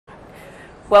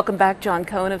Welcome back, Jon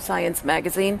Cohen of Science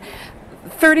Magazine.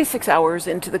 36 hours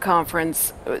into the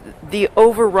conference, the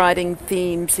overriding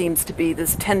theme seems to be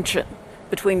this tension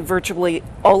between virtually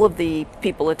all of the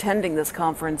people attending this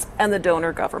conference and the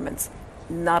donor governments.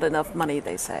 Not enough money,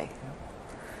 they say.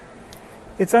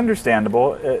 It's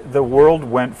understandable. The world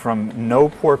went from no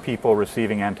poor people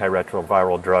receiving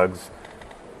antiretroviral drugs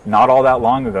not all that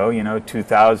long ago,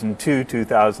 2002,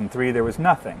 2003, there was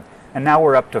nothing. And now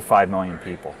we're up to 5 million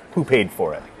people. Who paid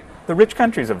for it? The rich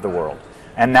countries of the world.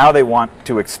 And now they want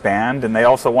to expand, and they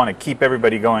also want to keep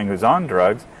everybody going who's on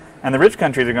drugs. And the rich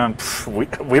countries are going,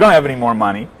 we don't have any more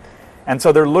money. And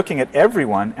so they're looking at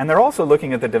everyone, and they're also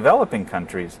looking at the developing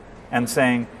countries and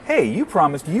saying, hey, you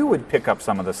promised you would pick up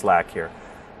some of the slack here.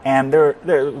 And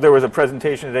there was a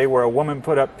presentation today where a woman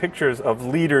put up pictures of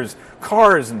leaders'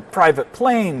 cars and private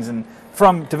planes and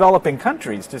from developing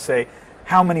countries to say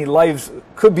how many lives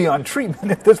could be on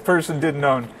treatment if this person didn't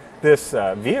own this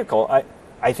vehicle.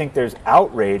 I think there's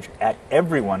outrage at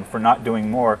everyone for not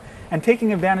doing more and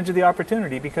taking advantage of the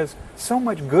opportunity because so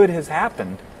much good has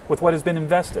happened with what has been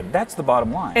invested. That's the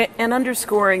bottom line. And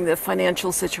underscoring the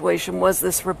financial situation was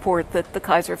this report that the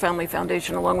Kaiser Family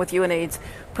Foundation, along with UNAIDS,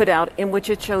 put out, in which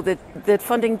it showed that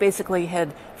funding basically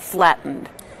had flattened.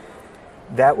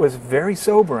 That was very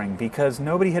sobering because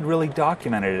nobody had really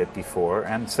documented it before,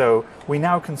 and so we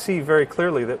now can see very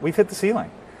clearly that we've hit the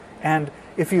ceiling. And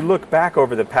if you look back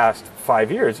over the past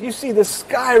 5 years, you see the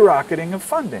skyrocketing of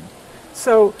funding.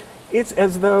 So it's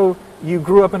as though you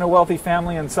grew up in a wealthy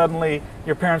family and suddenly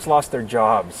your parents lost their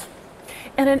jobs.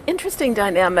 And an interesting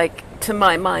dynamic, to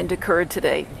my mind, occurred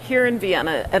today. Here in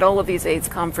Vienna, at all of these AIDS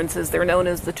conferences, they're known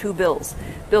as the two Bills.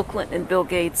 Bill Clinton and Bill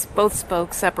Gates both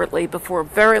spoke separately before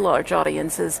very large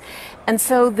audiences. And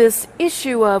so this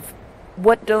issue of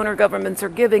what donor governments are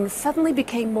giving suddenly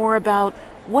became more about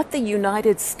what the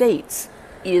United States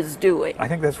is doing. I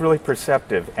think that's really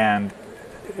perceptive, and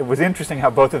it was interesting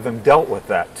how both of them dealt with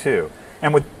that too.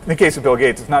 And in the case of Bill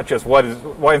Gates, it's not just why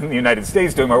isn't the United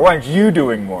States doing more, why aren't you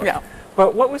doing more? Yeah.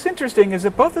 But what was interesting is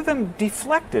that both of them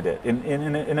deflected it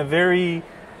in a very,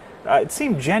 it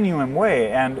seemed genuine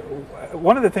way. And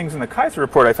one of the things in the Kaiser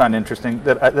report I found interesting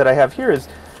that I have here is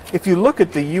if you look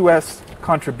at the U.S.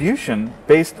 contribution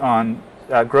based on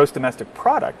gross domestic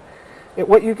product,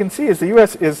 what you can see is the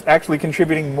U.S. is actually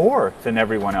contributing more than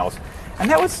everyone else. And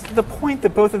that was the point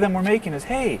that both of them were making is,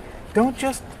 hey, don't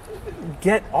just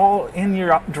get all in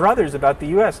your druthers about the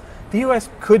U.S. The U.S.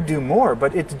 could do more,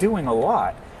 but it's doing a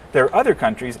lot. There are other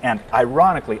countries, and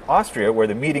ironically, Austria, where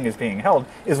the meeting is being held,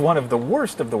 is one of the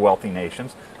worst of the wealthy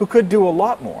nations, who could do a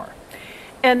lot more.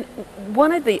 And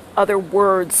one of the other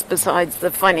words besides the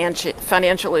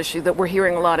financial issue that we're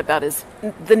hearing a lot about is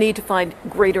the need to find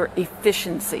greater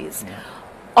efficiencies. Yeah.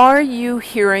 Are you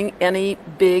hearing any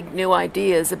big new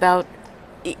ideas about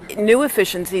new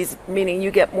efficiencies, meaning you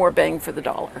get more bang for the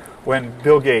dollar? When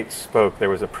Bill Gates spoke, there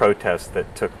was a protest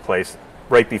that took place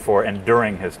right before and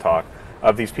during his talk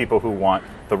of these people who want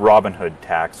the Robin Hood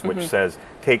tax, which says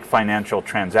take financial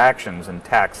transactions and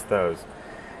tax those.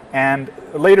 And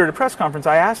later at a press conference,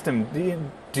 I asked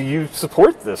him, do you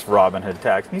support this Robin Hood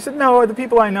tax? And he said, no, the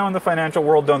people I know in the financial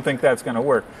world don't think that's going to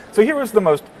work. So here was the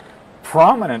most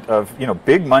prominent of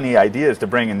big money ideas to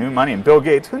bring in new money, and Bill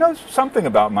Gates, who knows something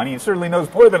about money, and certainly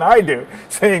knows more than I do,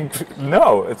 saying,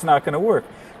 no, it's not going to work.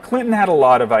 Clinton had a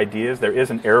lot of ideas. There is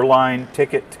an airline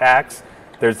ticket tax.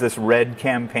 There's this red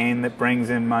campaign that brings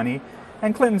in money.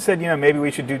 And Clinton said, maybe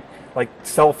we should do like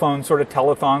cell phone sort of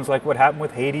telethons like what happened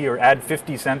with Haiti, or add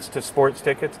 50 cents to sports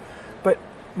tickets. But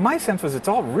my sense was it's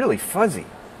all really fuzzy,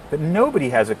 that nobody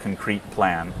has a concrete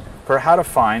plan for how to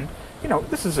find,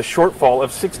 this is a shortfall of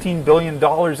 $16 billion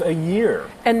a year.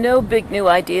 And no big new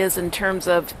ideas in terms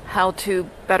of how to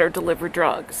better deliver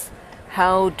drugs,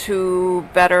 how to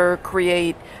better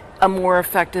create a more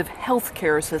effective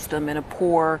healthcare system in a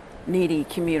poor, needy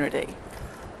community.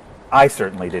 I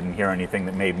certainly didn't hear anything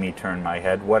that made me turn my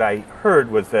head. What I heard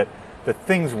was that the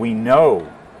things we know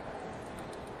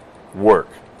work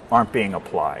aren't being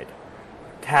applied.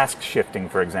 Task shifting,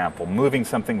 for example, moving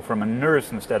something from a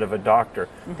nurse instead of a doctor.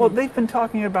 Well, they've been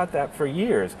talking about that for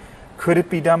years. Could it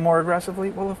be done more aggressively?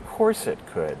 Well, of course it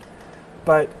could.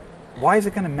 But why is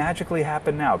it going to magically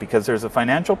happen now? Because there's a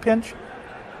financial pinch?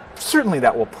 Certainly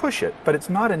that will push it, but it's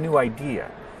not a new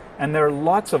idea. And there are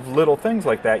lots of little things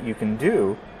like that you can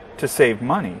do to save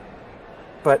money.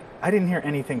 But I didn't hear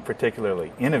anything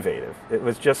particularly innovative. It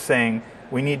was just saying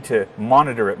we need to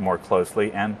monitor it more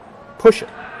closely and push it.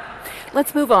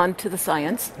 Let's move on to the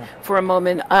science for a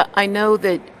moment. I know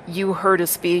that you heard a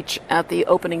speech at the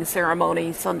opening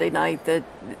ceremony Sunday night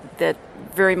that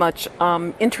very much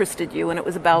interested you, and it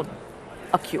was about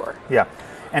a cure. Yeah.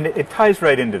 And it ties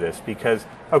right into this because,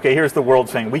 okay, here's the world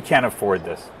saying we can't afford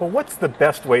this. Well, what's the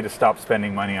best way to stop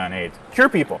spending money on AIDS? Cure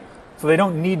people so they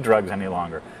don't need drugs any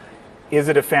longer. Is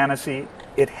it a fantasy?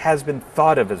 It has been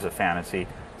thought of as a fantasy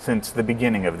since the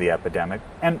beginning of the epidemic,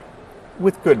 and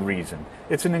with good reason.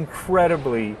 It's an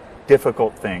incredibly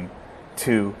difficult thing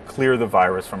to clear the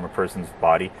virus from a person's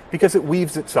body because it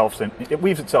weaves itself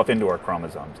into our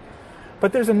chromosomes.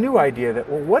 But there's a new idea that,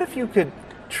 well, what if you could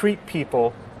treat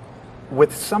people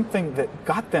with something that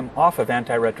got them off of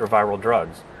antiretroviral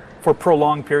drugs for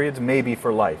prolonged periods, maybe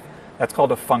for life? That's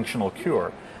called a functional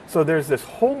cure. So there's this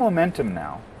whole momentum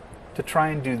now to try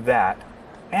and do that,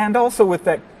 and also with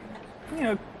that,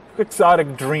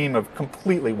 quixotic dream of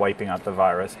completely wiping out the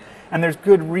virus. And there's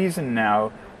good reason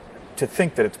now to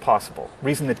think that it's possible,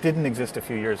 reason that didn't exist a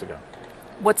few years ago.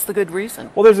 What's the good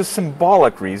reason? Well, there's a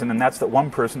symbolic reason, and that's that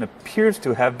one person appears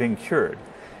to have been cured.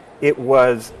 It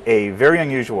was a very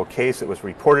unusual case. It was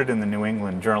reported in the New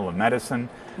England Journal of Medicine.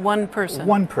 One person.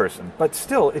 One person. But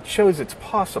still, it shows it's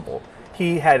possible.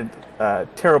 He had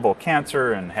terrible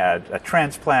cancer and had a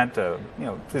transplant.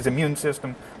 His immune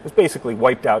system was basically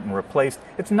wiped out and replaced.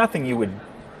 It's nothing you would,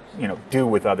 do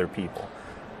with other people.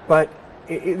 But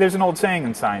there's an old saying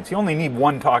in science, you only need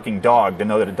one talking dog to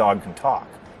know that a dog can talk.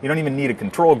 You don't even need a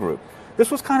control group.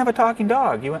 This was kind of a talking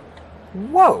dog. You went,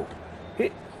 whoa.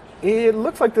 It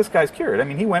looks like this guy's cured. I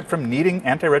mean, he went from needing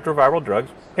antiretroviral drugs.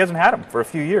 He hasn't had them for a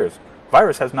few years.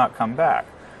 Virus has not come back.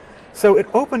 So it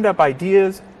opened up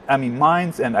ideas.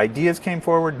 Minds and ideas came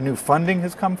forward. New funding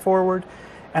has come forward.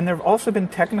 And there have also been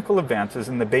technical advances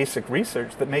in the basic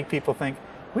research that make people think,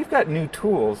 we've got new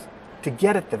tools to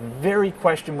get at the very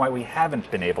question why we haven't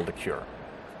been able to cure.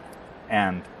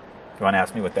 And you want to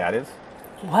ask me what that is?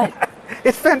 What?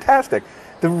 It's fantastic.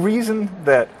 The reason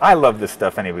that I love this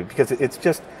stuff anyway, because it's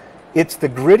the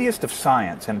grittiest of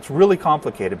science, and it's really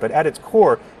complicated, but at its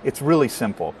core, it's really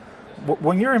simple.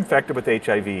 When you're infected with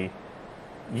HIV,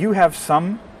 you have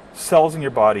some cells in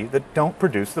your body that don't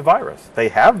produce the virus. They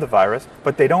have the virus,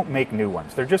 but they don't make new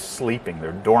ones. They're just sleeping.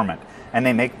 They're dormant. And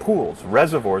they make pools,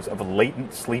 reservoirs of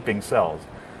latent sleeping cells.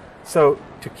 So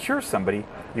to cure somebody,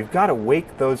 you've got to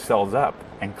wake those cells up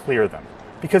and clear them,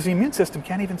 because the immune system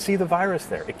can't even see the virus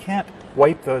there. It can't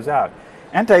wipe those out.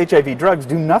 Anti-HIV drugs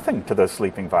do nothing to those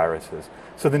sleeping viruses.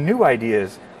 So the new idea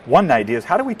is,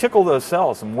 how do we tickle those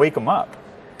cells and wake them up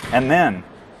and then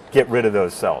get rid of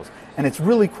those cells? And it's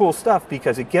really cool stuff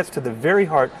because it gets to the very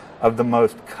heart of the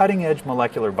most cutting-edge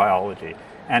molecular biology.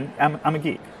 And I'm a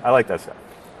geek. I like that stuff.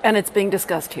 And it's being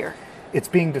discussed here. It's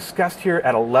being discussed here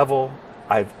at a level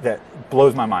that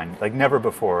blows my mind, like never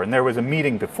before. And there was a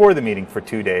meeting before the meeting for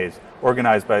 2 days,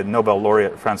 organized by Nobel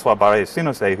laureate François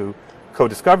Barré-Sinousset, who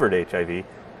co-discovered HIV,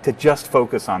 to just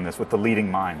focus on this with the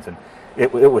leading minds. And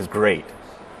it was great.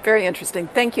 Very interesting.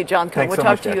 Thank you, Jon Cohen. Thanks We'll so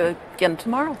talk much, to you Jackie. again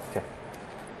tomorrow. Okay.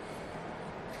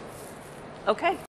 Okay.